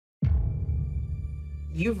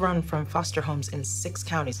You've run from foster homes in 6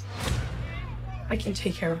 counties. I can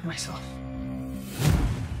take care of myself.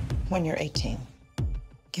 When you're 18,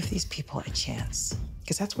 give these people a chance,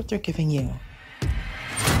 because that's what they're giving you.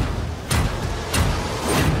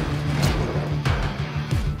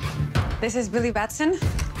 This is Billy Batson.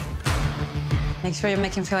 Make sure you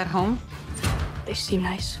make him feel at home. They seem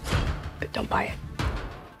nice, but don't buy it.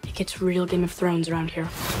 It gets real Game of Thrones around here.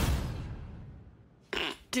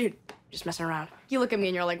 Dude, just messing around. You look at me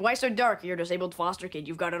and you're like, why so dark? You're a disabled foster kid.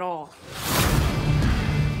 You've got it all.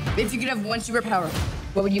 If you could have one superpower,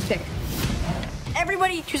 what would you pick?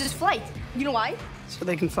 Everybody chooses flight. You know why? So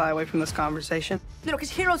they can fly away from this conversation? No, because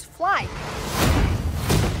heroes fly.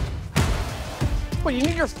 What, you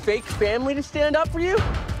need your fake family to stand up for you?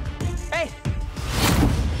 Hey!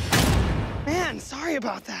 Man, sorry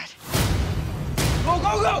about that. Go,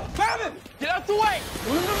 go, go! Grab him! Get out the way!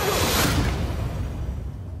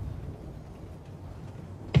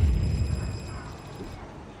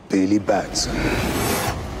 Billy Batson,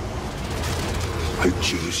 I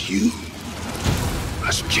choose you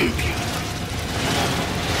as champion.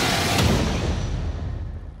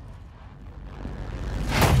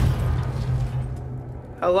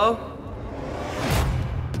 Hello?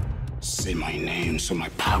 Say my name so my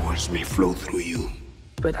powers may flow through you.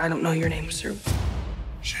 But I don't know your name, sir.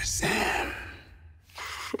 Shazam.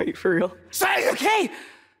 Are you for real? Say, okay!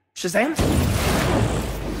 Shazam?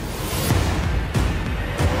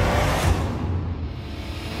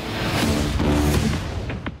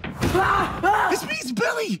 This means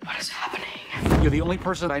Billy! What is happening? You're the only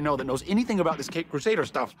person I know that knows anything about this Cape Crusader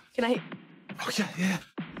stuff. Can I... Oh, yeah.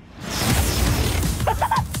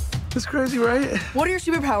 That's crazy, right? What are your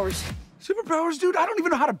superpowers? Superpowers, dude? I don't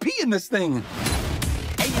even know how to pee in this thing.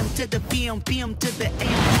 AM to the PM, PM to the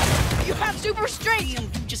AM. You have super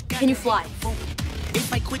strength! Can you fly?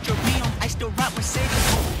 If I quit your PM, I still rock Mercedes.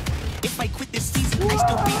 If I quit this season, I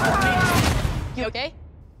still be the greatest. You okay?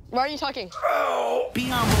 Why are you talking? Be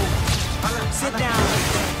humble. Sit down.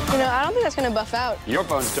 You know, I don't think that's gonna buff out. Your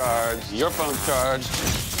phone's charged. Your phone's charged.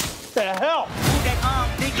 What the hell?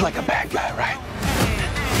 You're like a bad guy, right?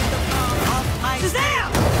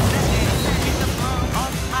 Shazam!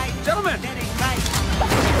 Gentlemen!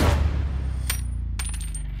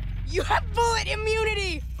 You have bullet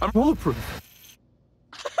immunity! I'm bulletproof.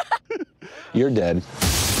 You're dead.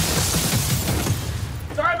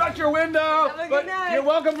 Sorry about your window, Have a good but night. you're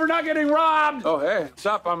welcome for not getting robbed. Oh, hey, what's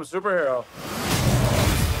up? I'm a superhero.